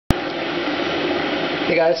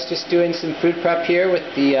Hey guys, just doing some food prep here with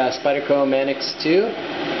the Spyderco Manix 2.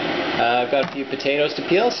 I've got a few potatoes to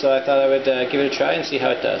peel, so I thought I would give it a try and see how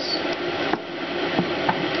it does.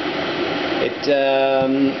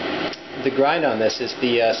 The grind on this is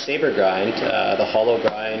the saber grind, the hollow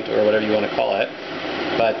grind, or whatever you want to call it.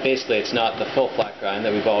 But basically it's not the full flat grind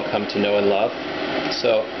that we've all come to know and love.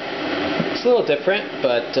 So it's a little different,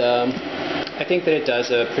 but I think that it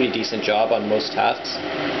does a pretty decent job on most tasks.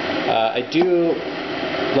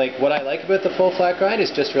 What I like about the full flat grind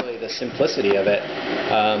is just really the simplicity of it.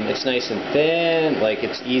 It's nice and thin, like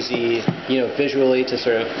it's easy, visually to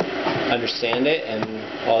sort of understand it and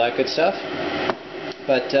all that good stuff.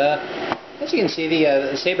 But as you can see,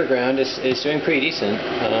 the saber grind is doing pretty decent.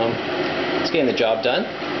 It's getting the job done.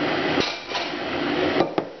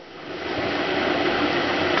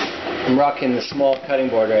 I'm rocking the small cutting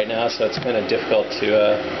board right now, so it's kind of difficult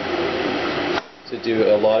to do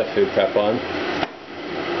a lot of food prep on.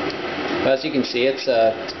 But as you can see, it's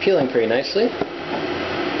peeling pretty nicely.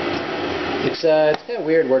 It's kind of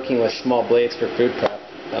weird working with small blades for food prep.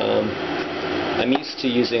 I'm used to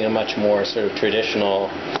using a much more sort of traditional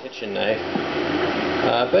kitchen knife,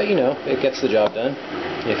 but it gets the job done.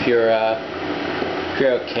 If you're out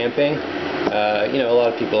camping, a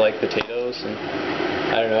lot of people like potatoes, and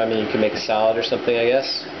I don't know. I mean, you can make a salad or something, I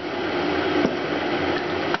guess.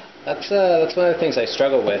 That's one of the things I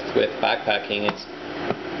struggle with backpacking is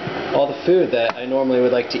all the food that I normally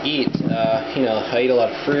would like to eat. I eat a lot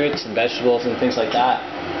of fruits and vegetables and things like that.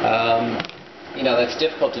 That's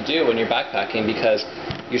difficult to do when you're backpacking because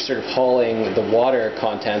you're sort of hauling the water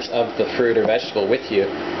contents of the fruit or vegetable with you.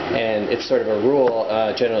 And it's sort of a rule,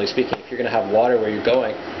 generally speaking, if you're going to have water where you're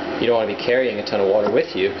going, you don't want to be carrying a ton of water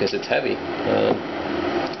with you because it's heavy.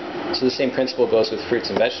 So the same principle goes with fruits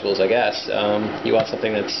and vegetables, I guess. You want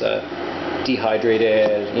something that's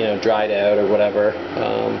dehydrated, dried out or whatever.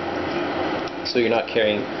 So you're not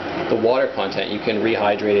carrying the water content. You can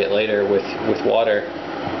rehydrate it later with water,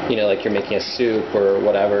 like you're making a soup or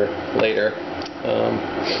whatever later.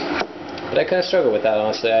 But I kind of struggle with that,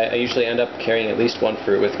 honestly. I usually end up carrying at least one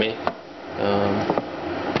fruit with me.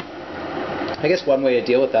 I guess one way to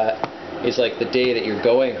deal with that is like the day that you're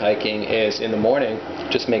going hiking is in the morning,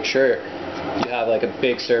 just make sure you have like a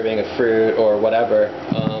big serving of fruit or whatever,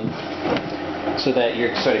 so that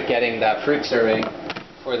you're sort of getting that fruit serving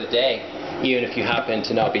for the day, even if you happen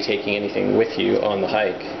to not be taking anything with you on the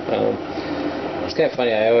hike. It's kind of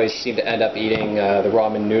funny, I always seem to end up eating the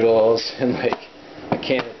ramen noodles and like a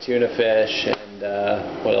can of tuna fish, and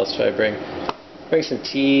what else do I bring? Bring some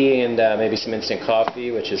tea and maybe some instant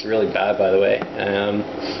coffee, which is really bad, by the way.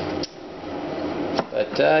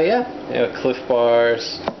 Cliff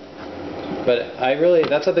Bars. But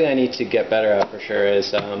that's something I need to get better at for sure,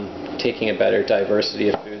 is taking a better diversity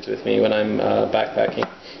of foods with me when I'm backpacking.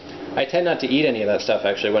 I tend not to eat any of that stuff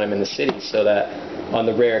actually when I'm in the city, so that on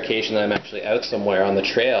the rare occasion that I'm actually out somewhere on the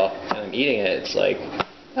trail and I'm eating it, it's like,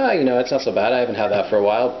 it's not so bad. I haven't had that for a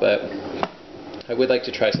while, but I would like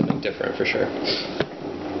to try something different for sure.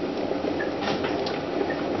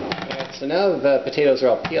 Alright, so now the potatoes are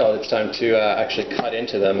all peeled, it's time to actually cut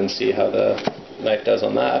into them and see how the knife does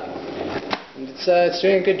on that. And it's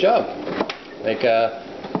doing a good job.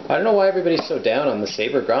 I don't know why everybody's so down on the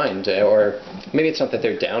saber grind, or maybe it's not that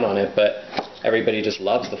they're down on it, but everybody just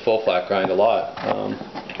loves the full flat grind a lot.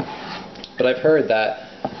 But I've heard that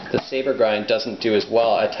the saber grind doesn't do as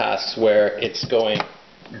well at tasks where it's going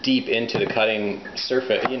deep into the cutting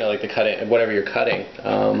surface, like the cutting, whatever you're cutting.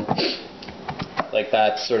 Like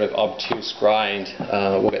that sort of obtuse grind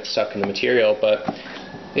will get stuck in the material, but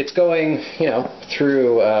it's going,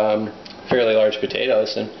 through fairly large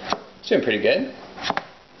potatoes, and it's doing pretty good.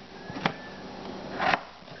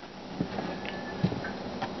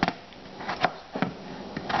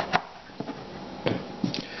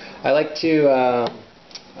 I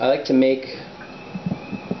like to make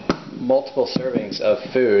multiple servings of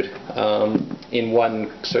food in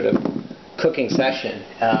one sort of cooking session,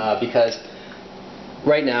 because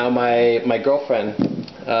right now my girlfriend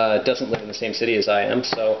doesn't live in the same city as I am,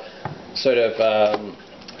 so sort of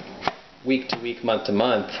week to week, month to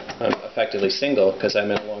month, I'm effectively single because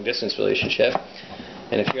I'm in a long distance relationship,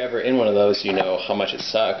 and if you're ever in one of those, you know how much it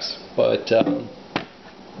sucks. But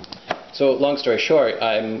so long story short,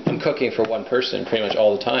 I'm cooking for one person pretty much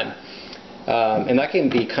all the time. And that can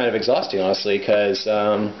be kind of exhausting, honestly, because,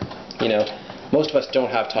 most of us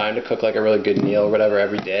don't have time to cook like a really good meal or whatever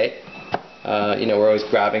every day. We're always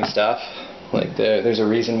grabbing stuff. Like there's a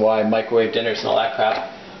reason why microwave dinners and all that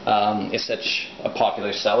crap is such a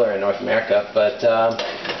popular seller in North America. But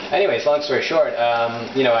anyways, long story short,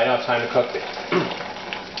 I don't have time to cook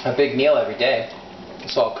a big meal every day.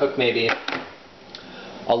 So I'll cook maybe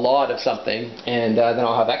a lot of something, and then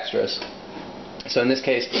I'll have extras. So in this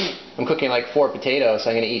case, I'm cooking like 4 potatoes, so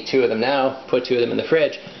I'm going to eat 2 of them now, put 2 of them in the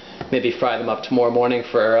fridge, maybe fry them up tomorrow morning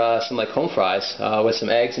for some like home fries with some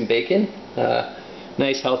eggs and bacon.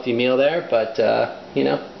 Nice healthy meal there, but you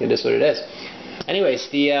know, it is what it is. Anyways,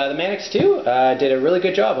 the Manix 2 did a really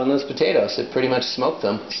good job on those potatoes. It pretty much smoked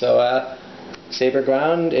them. So Sabre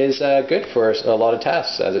ground is good for a lot of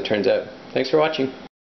tasks, as it turns out. Thanks for watching.